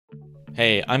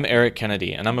Hey, I'm Eric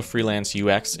Kennedy, and I'm a freelance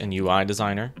UX and UI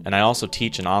designer, and I also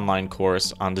teach an online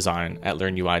course on design at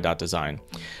learnui.design.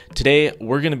 Today,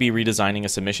 we're going to be redesigning a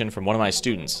submission from one of my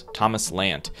students, Thomas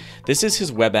Lant. This is his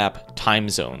web app, Time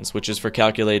Zones, which is for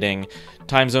calculating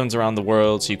time zones around the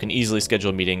world so you can easily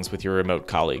schedule meetings with your remote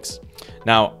colleagues.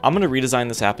 Now, I'm going to redesign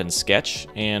this app in Sketch,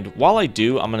 and while I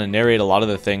do, I'm going to narrate a lot of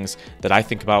the things that I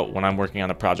think about when I'm working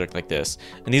on a project like this.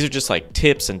 And these are just like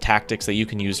tips and tactics that you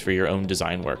can use for your own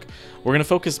design work. We're going to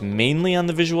focus mainly on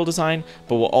the visual design,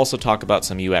 but we'll also talk about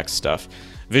some UX stuff.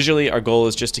 Visually, our goal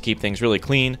is just to keep things really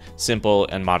clean, simple,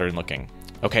 and modern looking.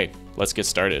 Okay, let's get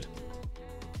started.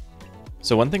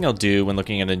 So one thing I'll do when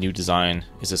looking at a new design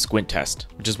is a squint test,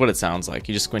 which is what it sounds like.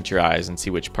 You just squint your eyes and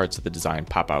see which parts of the design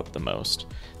pop out the most.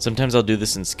 Sometimes I'll do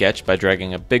this in Sketch by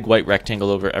dragging a big white rectangle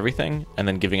over everything and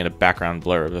then giving it a background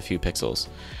blur of a few pixels.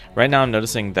 Right now I'm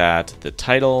noticing that the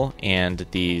title and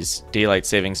these daylight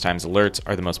savings times alerts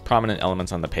are the most prominent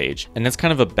elements on the page. And that's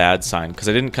kind of a bad sign because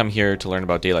I didn't come here to learn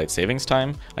about daylight savings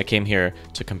time. I came here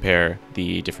to compare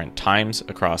the different times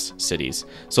across cities.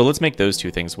 So let's make those two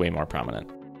things way more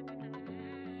prominent.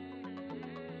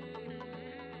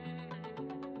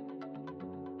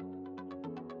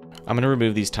 I'm going to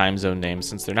remove these time zone names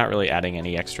since they're not really adding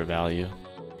any extra value.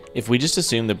 If we just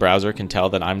assume the browser can tell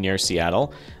that I'm near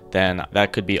Seattle, then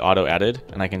that could be auto-added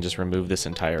and I can just remove this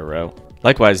entire row.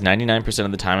 Likewise, 99%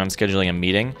 of the time I'm scheduling a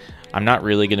meeting, I'm not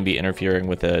really going to be interfering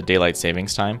with the daylight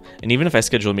savings time. And even if I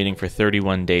schedule a meeting for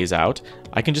 31 days out,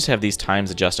 I can just have these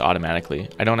times adjust automatically.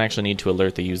 I don't actually need to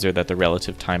alert the user that the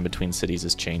relative time between cities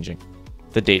is changing.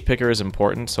 The date picker is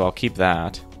important, so I'll keep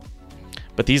that.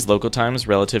 But these local times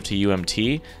relative to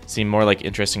UMT seem more like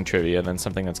interesting trivia than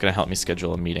something that's going to help me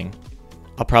schedule a meeting.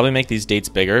 I'll probably make these dates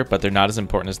bigger, but they're not as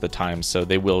important as the times, so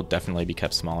they will definitely be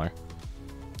kept smaller.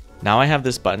 Now I have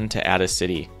this button to add a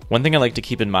city. One thing I like to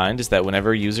keep in mind is that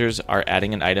whenever users are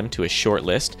adding an item to a short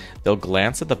list, they'll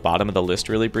glance at the bottom of the list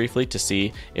really briefly to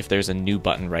see if there's a new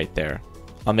button right there.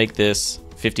 I'll make this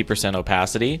 50%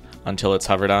 opacity until it's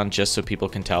hovered on just so people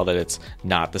can tell that it's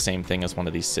not the same thing as one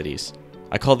of these cities.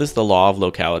 I call this the law of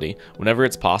locality. Whenever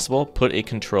it's possible, put a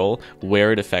control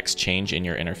where it affects change in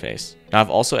your interface. Now I've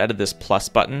also added this plus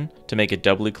button to make it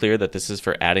doubly clear that this is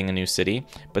for adding a new city,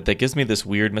 but that gives me this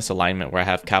weird misalignment where I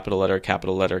have capital letter,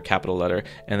 capital letter, capital letter,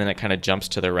 and then it kind of jumps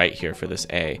to the right here for this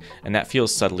A, and that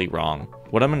feels subtly wrong.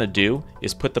 What I'm going to do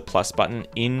is put the plus button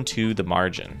into the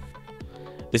margin.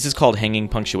 This is called hanging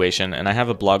punctuation, and I have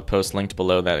a blog post linked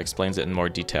below that explains it in more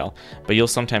detail, but you'll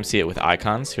sometimes see it with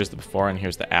icons. Here's the before and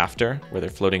here's the after, where they're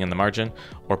floating in the margin,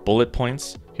 or bullet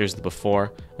points. Here's the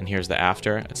before and here's the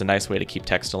after. It's a nice way to keep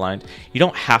text aligned. You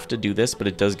don't have to do this, but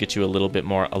it does get you a little bit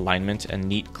more alignment and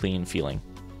neat, clean feeling.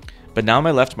 But now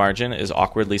my left margin is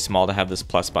awkwardly small to have this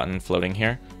plus button floating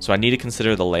here, so I need to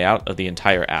consider the layout of the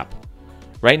entire app.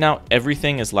 Right now,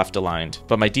 everything is left aligned,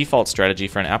 but my default strategy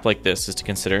for an app like this is to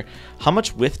consider how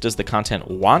much width does the content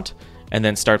want, and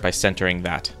then start by centering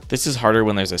that. This is harder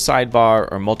when there's a sidebar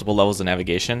or multiple levels of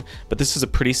navigation, but this is a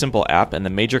pretty simple app, and the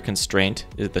major constraint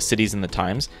is the cities and the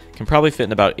times can probably fit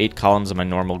in about 8 columns of my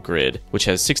normal grid, which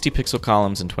has 60 pixel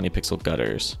columns and 20 pixel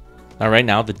gutters. Now right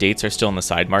now, the dates are still in the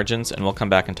side margins, and we'll come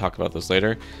back and talk about those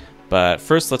later, but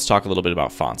first let's talk a little bit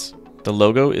about fonts. The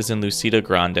logo is in Lucida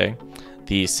Grande.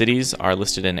 The cities are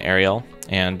listed in Arial,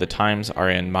 and the times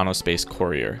are in Monospace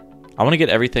Courier. I want to get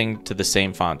everything to the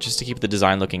same font just to keep the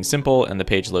design looking simple and the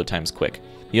page load times quick.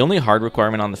 The only hard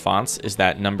requirement on the fonts is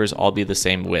that numbers all be the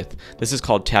same width. This is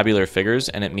called tabular figures,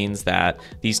 and it means that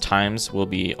these times will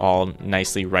be all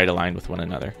nicely right aligned with one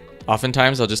another.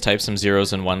 Oftentimes I'll just type some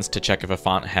zeros and ones to check if a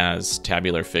font has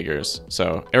tabular figures,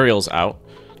 so Arial's out.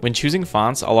 When choosing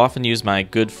fonts, I'll often use my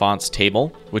Good Fonts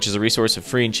table, which is a resource of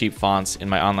free and cheap fonts in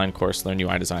my online course, Learn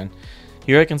UI Design.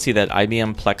 Here I can see that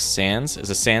IBM Plex Sans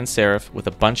is a sans serif with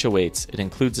a bunch of weights. It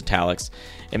includes italics.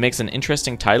 It makes an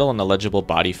interesting title and a legible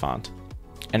body font.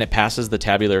 And it passes the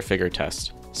tabular figure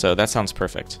test. So that sounds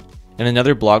perfect. In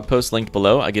another blog post linked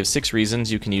below, I give 6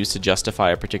 reasons you can use to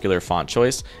justify a particular font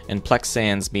choice, and Plex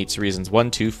Sans meets reasons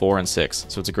 1, 2, 4, and 6,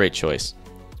 so it's a great choice.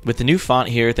 With the new font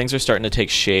here, things are starting to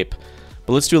take shape.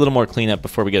 But let's do a little more cleanup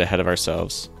before we get ahead of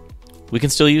ourselves. We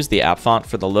can still use the app font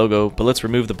for the logo, but let's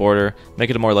remove the border, make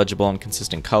it a more legible and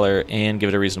consistent color, and give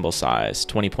it a reasonable size.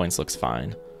 20 points looks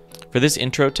fine. For this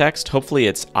intro text, hopefully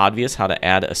it's obvious how to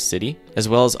add a city, as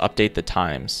well as update the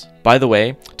times. By the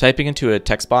way, typing into a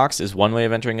text box is one way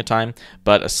of entering a time,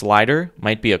 but a slider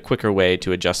might be a quicker way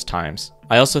to adjust times.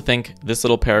 I also think this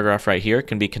little paragraph right here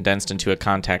can be condensed into a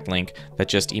contact link that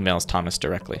just emails Thomas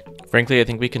directly. Frankly, I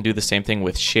think we can do the same thing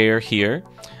with share here,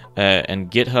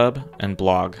 and GitHub and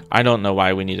blog. I don't know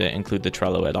why we need to include the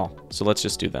Trello at all, so let's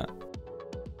just do that.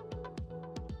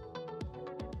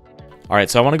 All right,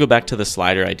 so I want to go back to the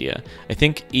slider idea. I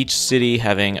think each city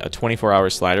having a 24-hour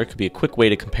slider could be a quick way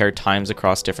to compare times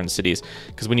across different cities,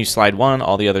 because when you slide one,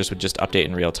 all the others would just update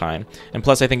in real time. And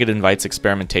plus, I think it invites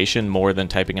experimentation more than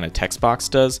typing in a text box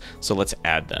does, so let's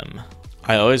add them.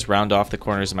 I always round off the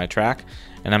corners of my track,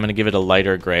 and I'm going to give it a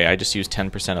lighter gray. I just use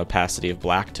 10% opacity of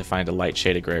black to find a light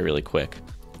shade of gray really quick.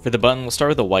 For the button, we'll start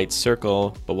with a white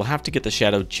circle, but we'll have to get the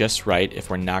shadow just right if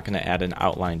we're not going to add an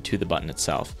outline to the button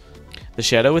itself. The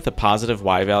shadow with a positive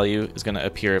Y value is going to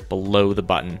appear below the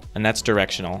button, and that's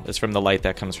directional. It's from the light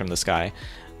that comes from the sky.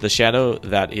 The shadow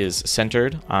that is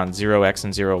centered on 0x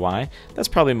and 0y, that's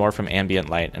probably more from ambient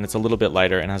light, and it's a little bit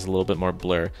lighter and has a little bit more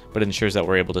blur, but it ensures that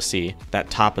we're able to see that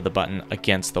top of the button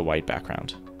against the white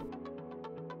background.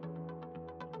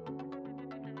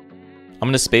 I'm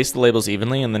going to space the labels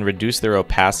evenly and then reduce their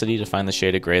opacity to find the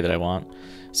shade of gray that I want.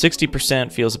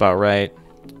 60% feels about right,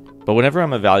 but whenever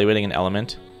I'm evaluating an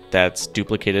element that's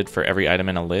duplicated for every item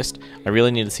in a list, I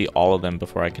really need to see all of them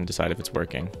before I can decide if it's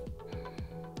working.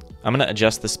 I'm going to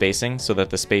adjust the spacing so that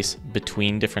the space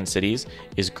between different cities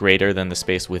is greater than the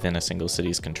space within a single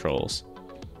city's controls.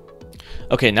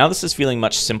 Okay, now this is feeling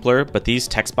much simpler, but these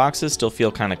text boxes still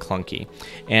feel kind of clunky.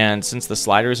 And since the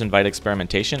sliders invite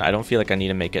experimentation, I don't feel like I need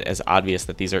to make it as obvious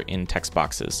that these are in text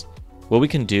boxes. What we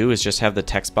can do is just have the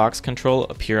text box control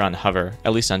appear on hover,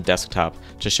 at least on desktop,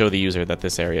 to show the user that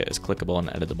this area is clickable and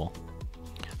editable.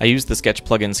 I use the Sketch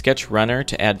plugin Sketch Runner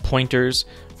to add pointers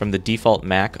from the default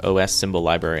Mac OS symbol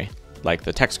library, like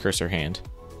the text cursor hand.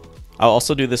 I'll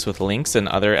also do this with links and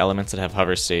other elements that have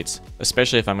hover states,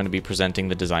 especially if I'm going to be presenting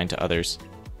the design to others.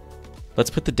 Let's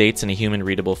put the dates in a human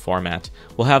readable format.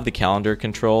 We'll have the calendar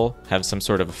control have some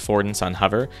sort of affordance on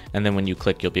hover, and then when you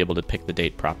click, you'll be able to pick the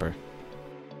date proper.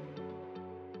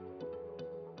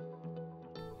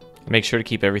 Make sure to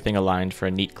keep everything aligned for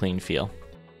a neat, clean feel.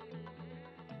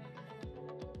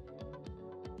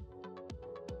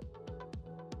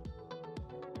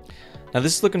 Now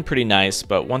this is looking pretty nice,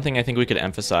 but one thing I think we could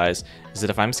emphasize is that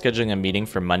if I'm scheduling a meeting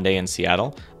for Monday in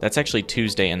Seattle, that's actually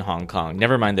Tuesday in Hong Kong.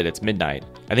 Never mind that it's midnight.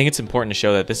 I think it's important to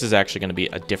show that this is actually going to be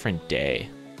a different day.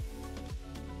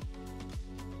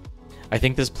 I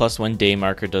think this +1 day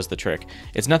marker does the trick.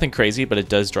 It's nothing crazy, but it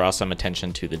does draw some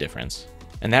attention to the difference.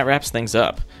 And that wraps things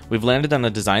up. We've landed on a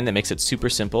design that makes it super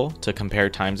simple to compare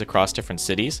times across different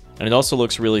cities, and it also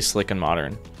looks really slick and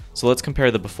modern. So let's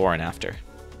compare the before and after.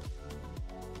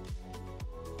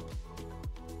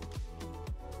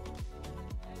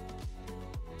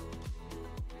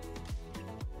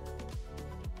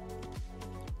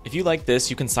 If you like this,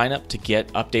 you can sign up to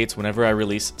get updates whenever I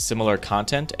release similar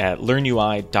content at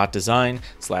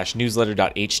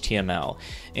learnui.design/newsletter.html.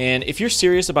 And if you're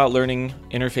serious about learning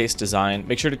interface design,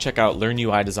 make sure to check out Learn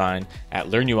UI Design at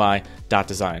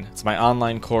learnui.design. It's my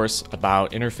online course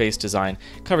about interface design.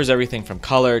 It covers everything from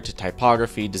color to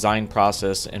typography, design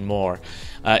process, and more.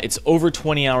 It's over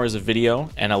 20 hours of video,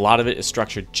 and a lot of it is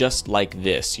structured just like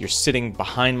this. You're sitting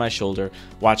behind my shoulder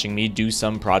watching me do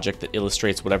some project that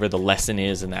illustrates whatever the lesson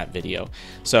is in that video.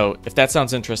 So if that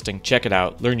sounds interesting, check it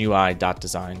out,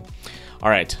 learnui.design. All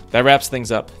right, that wraps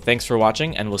things up. Thanks for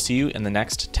watching, and we'll see you in the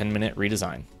next 10-minute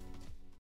redesign.